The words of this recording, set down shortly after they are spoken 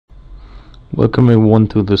Welcome everyone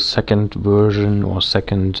to the second version or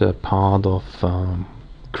second part of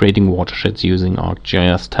creating watersheds using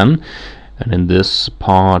ArcGIS 10, and in this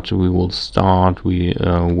part we will start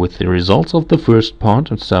with the results of the first part.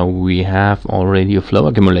 So we have already a flow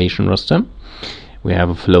accumulation raster, we have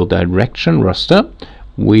a flow direction raster,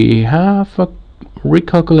 we have a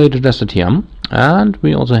recalculated SRTM, and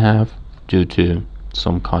we also have, due to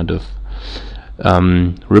some kind of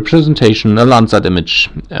representation, a Landsat image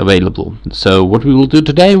available. So what we will do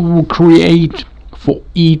today, we will create for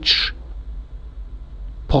each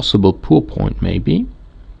possible pool point, maybe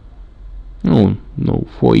no,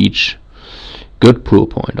 for each good pool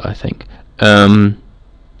point, I think,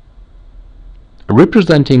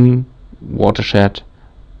 representing watershed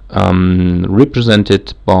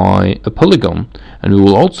represented by a polygon. And we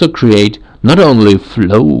will also create not only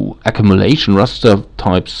flow accumulation raster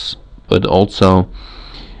types, but also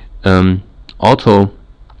auto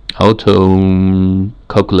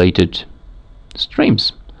calculated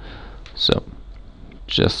streams. So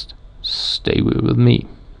just stay with me.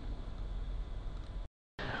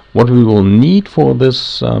 What we will need for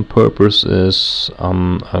this purpose is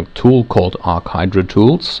a tool called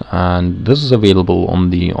ArcHydroTools, and this is available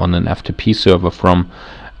on an FTP server from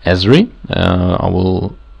Esri. I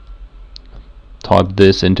will type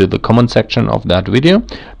this into the comment section of that video.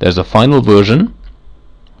 There's a final version.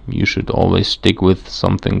 You should always stick with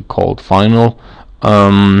something called final,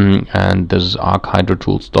 and this is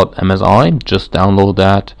archhydrotools.msi. Just download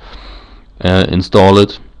that, install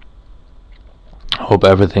it. Hope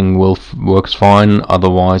everything works fine.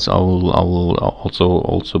 Otherwise, I will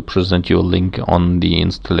also present you a link on the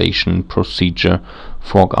installation procedure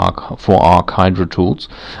for ArcHydroTools.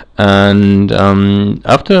 And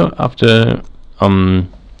after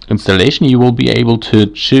installation, you will be able to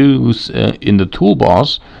choose in the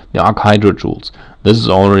toolbars the ArcHydroTools. This is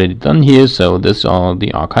already done here, so these are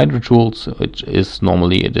the ArcHydroTools, which is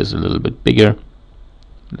normally it is a little bit bigger.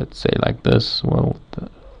 Let's say like this. Well,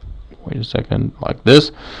 wait a second, like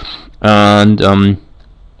this. And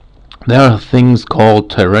there are things called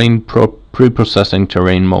terrain pre-processing,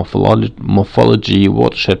 terrain morphology,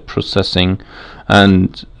 watershed processing,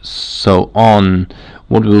 and so on.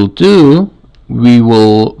 What we'll do, we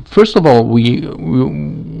will first of all,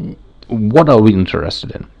 what are we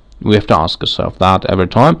interested in? We have to ask ourselves that every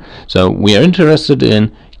time. So we are interested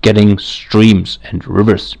in getting streams and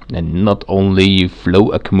rivers, and not only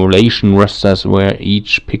flow accumulation rasters where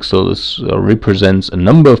each pixel represents a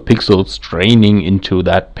number of pixels draining into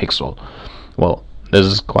that pixel. Well, this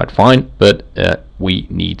is quite fine, but we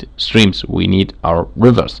need streams, we need our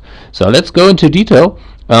rivers. So let's go into detail,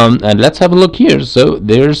 and let's have a look here. So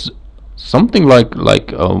there's something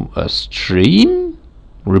like a stream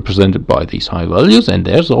represented by these high values, and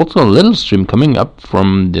there's also a little stream coming up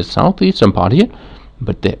from the southeastern part here.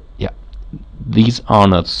 But these are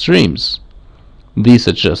not streams. These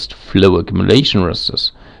are just flow accumulation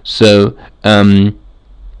rasters. So when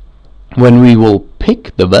we will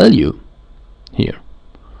pick the value here,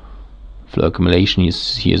 flow accumulation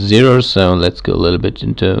is here 0. So let's go a little bit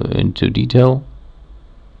into detail.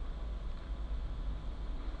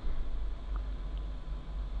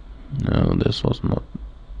 No, this was not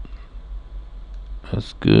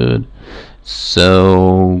as good.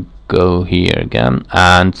 So go here again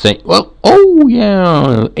and say, well, oh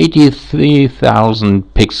yeah,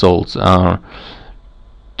 83,000 pixels are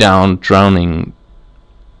drowning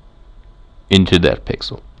into that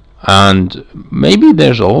pixel. And maybe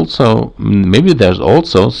there's also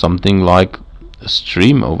something like a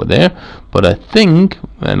stream over there, but I think,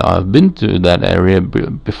 and I've been to that area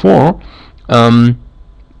before,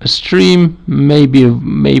 a stream may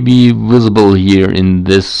be visible here in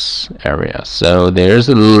this area. So there's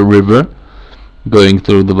a little river going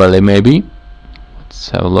through the valley. Maybe let's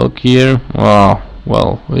have a look here.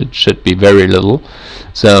 Well, it should be very little.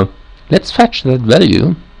 So let's fetch that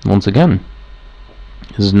value once again.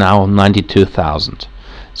 This is now 92,000.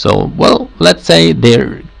 So, well, let's say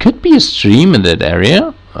there could be a stream in that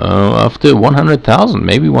area after 100,000,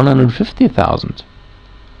 maybe 150,000.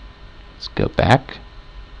 Let's go back.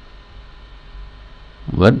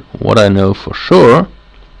 But what I know for sure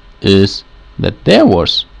is that there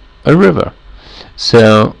was a river.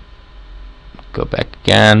 So go back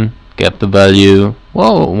again, get the value.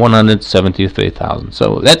 Well, 173,000.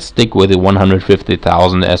 So let's stick with the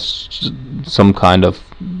 150,000 as some kind of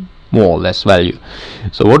more or less value.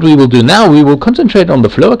 So what we will do now, we will concentrate on the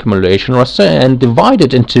flow accumulation raster and divide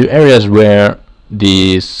it into areas where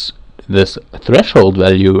this threshold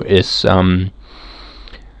value is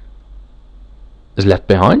left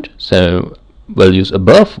behind. So values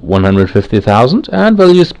above 150,000 and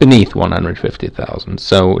values beneath 150,000.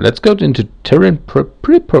 So let's go into terrain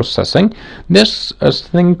pre-processing. There's a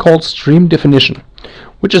thing called stream definition,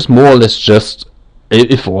 which is more or less just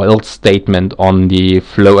if or else statement on the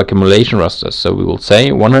flow accumulation raster. So we will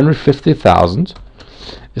say 150,000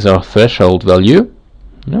 is our threshold value.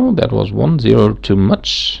 No, that was 10 too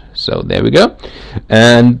much. So there we go.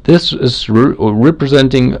 And this is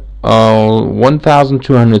representing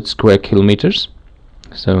 1,200 square kilometers.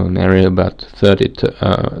 So an area about 30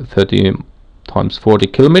 times 40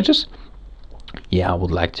 kilometers. Yeah, I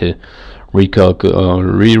would like to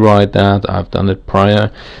rewrite that. I've done it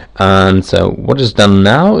prior. And so what is done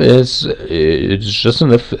now is it's just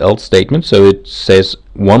an if else statement. So it says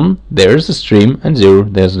 1, there is a stream, and 0,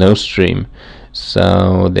 there's no stream.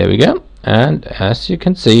 So there we go. And as you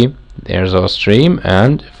can see, there's our stream,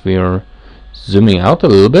 and if we are zooming out a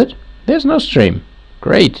little bit, there's no stream.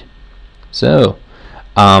 Great. So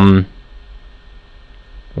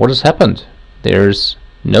what has happened? There's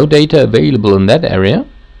no data available in that area.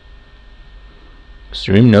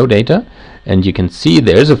 Stream, no data, and you can see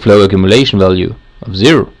there's a flow accumulation value of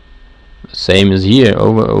 0. Same as here,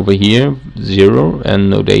 over here, 0 and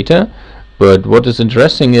no data. But what is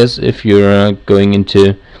interesting is if you're going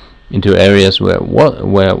into areas where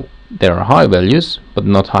there are high values but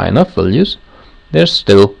not high enough values, there's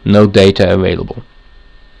still no data available.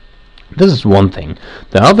 This is one thing.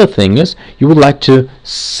 The other thing is you would like to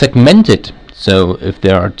segment it. So if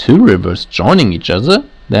there are two rivers joining each other,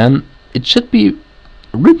 then it should be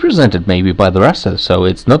represented maybe by the raster. So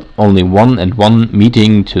it's not only 1 and 1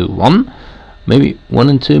 meeting to 1, maybe 1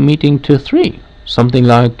 and 2 meeting to 3. Something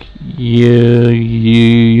like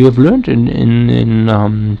you have learned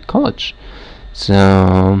in college.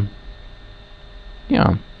 So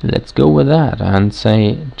yeah, let's go with that and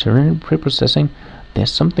say terrain preprocessing.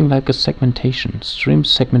 There's something like a segmentation, stream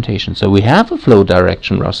segmentation. So we have a flow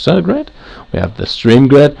direction raster grid, we have the stream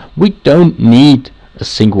grid. We don't need a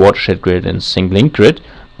sync watershed grid and sync link grid,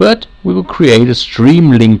 but we will create a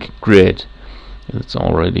stream link grid. It's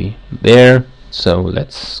already there. So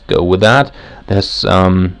let's go with that. There's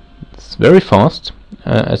it's very fast,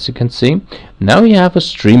 as you can see. Now we have a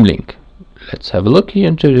stream link. Let's have a look here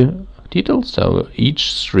into the details. So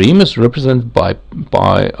each stream is represented by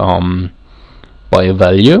a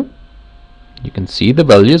value. You can see the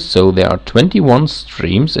values. So there are 21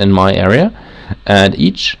 streams in my area, and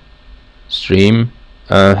each stream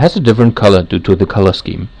has a different color due to the color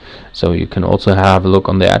scheme. So you can also have a look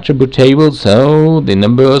on the attribute table. So the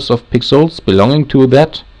numbers of pixels belonging to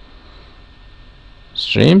that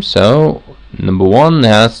stream. So number 1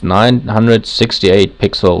 has 968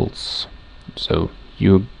 pixels. So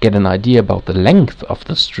you get an idea about the length of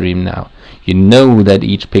the stream now. You know that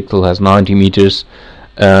each pixel has 90 meters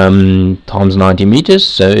times 90 meters.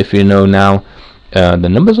 So if you know now the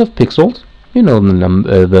numbers of pixels, you know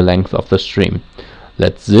the length of the stream.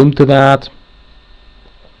 Let's zoom to that.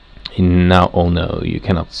 Now, oh no, you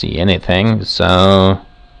cannot see anything. So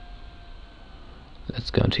let's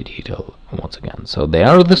go into detail once again. So there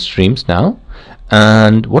are the streams now,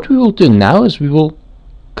 and what we will do now is we will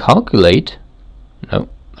calculate. No,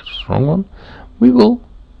 that's the wrong one. We will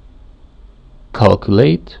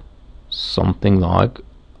calculate something like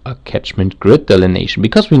a catchment grid delineation,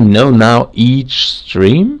 because we know now each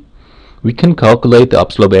stream. We can calculate the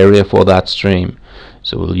upslope area for that stream.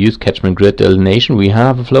 So we'll use catchment grid delineation. We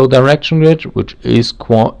have a flow direction grid, which is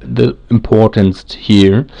the importance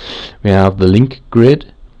here. We have the link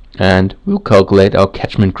grid, and we'll calculate our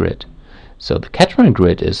catchment grid. So the catchment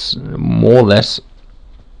grid is more or less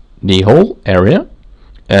the whole area,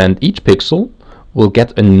 and each pixel will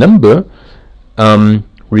get a number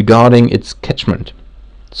regarding its catchment.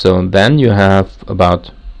 So then you have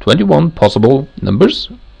about 21 possible numbers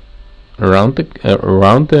around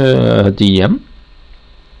the DEM.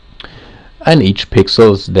 And each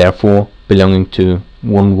pixel is therefore belonging to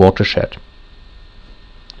one watershed.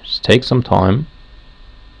 Just take some time.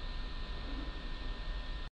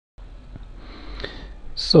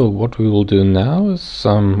 So what we will do now is,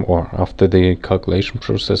 or after the calculation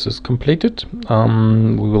process is completed,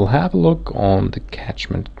 we will have a look on the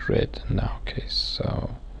catchment grid in our case.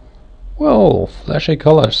 So, well, flashy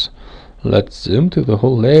colors. Let's zoom to the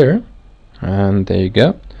whole layer, and there you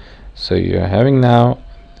go. So you're having now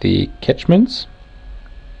the catchments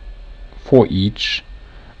for each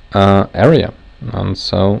area. And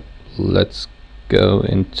so let's go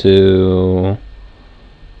into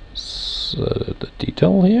the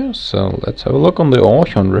detail here. So let's have a look on the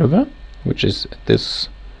Orchon River, which is this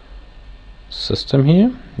system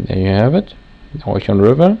here. There you have it. The Orchon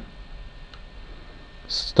River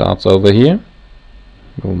starts over here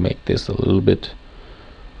We'll make this a little bit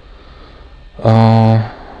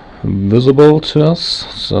visible to us.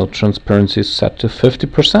 So transparency is set to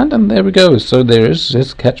 50%, and there we go. So there is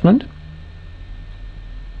this catchment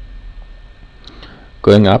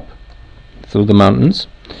going up through the mountains,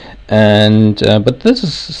 and but this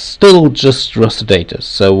is still just raster data.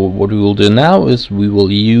 So what we will do now is we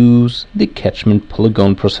will use the catchment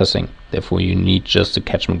polygon processing. Therefore you need just a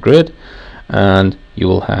catchment grid, and you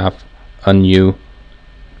will have a new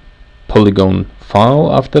polygon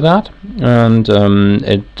file after that. And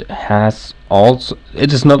it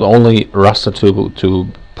is not only raster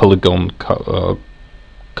to polygon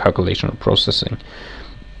calculation or processing.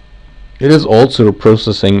 It is also a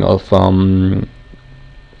processing of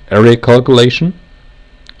area calculation,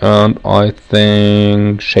 and I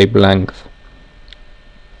think shape length,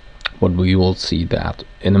 but we will see that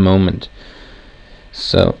in a moment.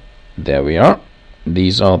 So there we are.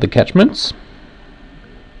 These are the catchments.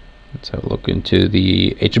 Let's have a look into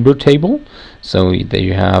the attribute table. So there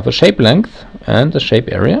you have a shape length and a shape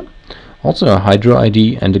area, also a hydro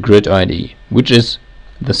ID and a grid ID, which is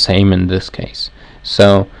the same in this case.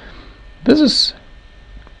 So this is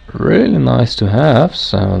really nice to have.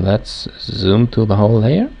 So let's zoom to the whole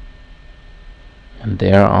layer, and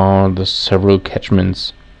there are the several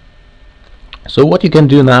catchments. So what you can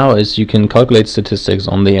do now is you can calculate statistics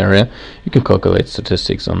on the area, you can calculate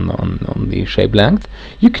statistics on the shape length,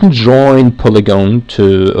 you can join polygons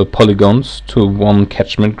to one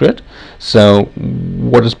catchment grid. So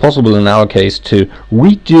what is possible in our case to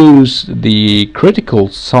reduce the critical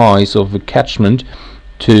size of a catchment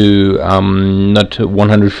to not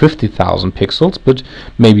 150,000 pixels, but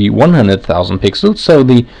maybe 100,000 pixels. So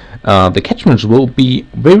the catchments will be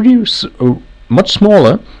very much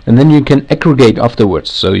smaller, and then you can aggregate afterwards.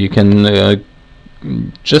 So you can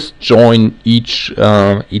just join each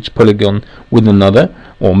polygon with another,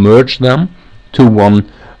 or merge them to one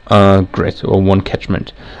grid or one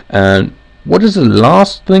catchment. And what is the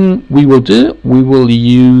last thing we will do? We will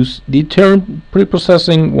use the term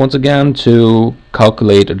preprocessing once again to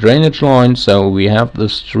calculate a drainage line. So we have the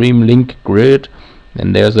stream link grid,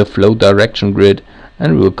 and there's a flow direction grid,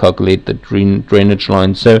 and we will calculate the drainage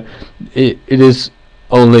line. So it is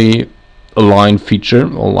only a line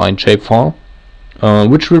feature or line shapefile,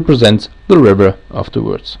 which represents the river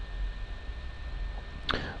afterwards.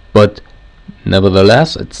 But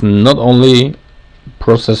nevertheless, it's not only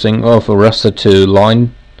processing of a raster to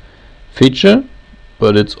line feature,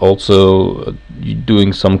 but it's also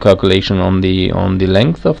doing some calculation on the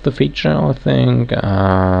length of the feature, I think,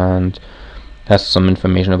 and has some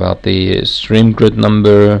information about the stream grid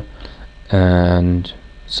number and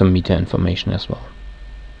some meta information as well.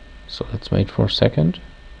 So let's wait for a second.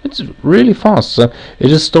 It's really fast. So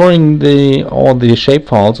it is storing all the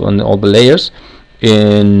shapefiles and all the layers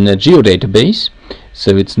in a geodatabase.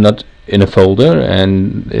 So it's not in a folder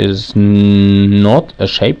and is not a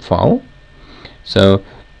shapefile. So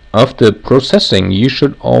after processing, you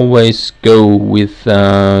should always go with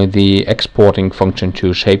the exporting function to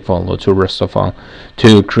a shapefile or to a raster file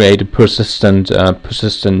to create a persistent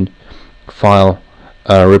file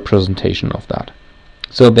representation of that.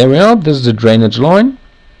 So there we are. This is the drainage line.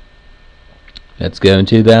 Let's go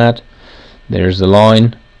into that. There's the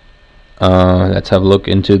line. Let's have a look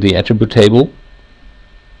into the attribute table.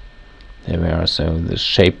 There we are. So the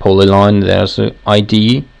shape polyline, there's the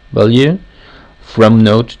ID value from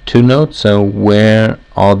node to node. So where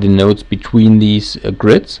are the nodes between these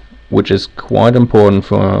grids, which is quite important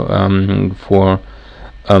for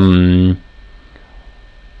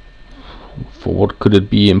what could it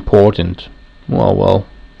be important? Well,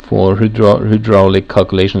 for hydraulic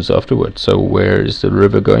calculations afterwards. So where is the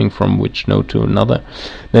river going from which node to another?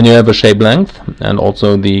 Then you have a shape length and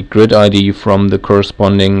also the grid ID from the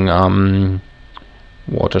corresponding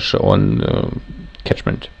watershed on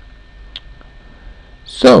catchment.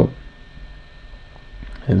 So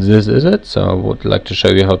this is it. So I would like to show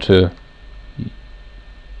you how to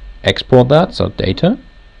export that. So data.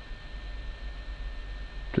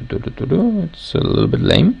 It's a little bit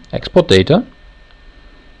lame. Export data.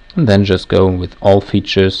 And then just go with all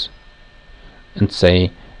features and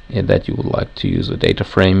say that you would like to use a data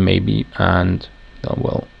frame maybe, and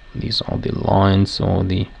well, these are the lines or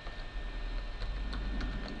the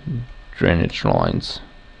drainage lines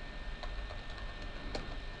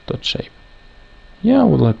dot shape. Yeah, I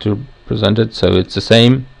would like to present it so it's the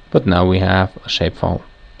same, but now we have a shapefile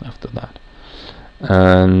after that.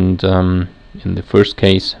 And in the first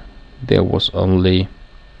case there was only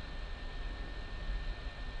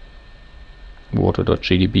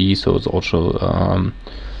water.gdb, so it's also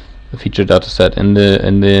feature data set in the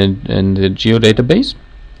geodatabase,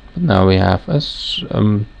 but now we have a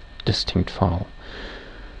distinct file.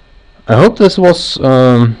 I hope this was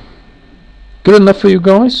good enough for you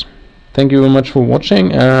guys. Thank you very much for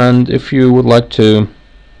watching, and if you would like to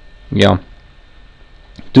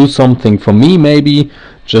do something for me, maybe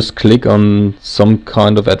just click on some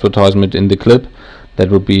kind of advertisement in the clip. That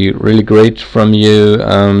would be really great from you.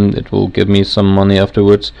 It will give me some money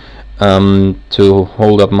afterwards to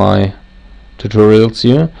hold up my tutorials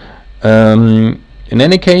here. In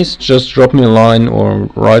any case, just drop me a line or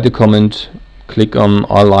write a comment, click on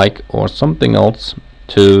I like or something else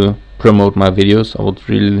to promote my videos. I would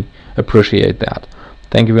really appreciate that.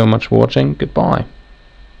 Thank you very much for watching. Goodbye.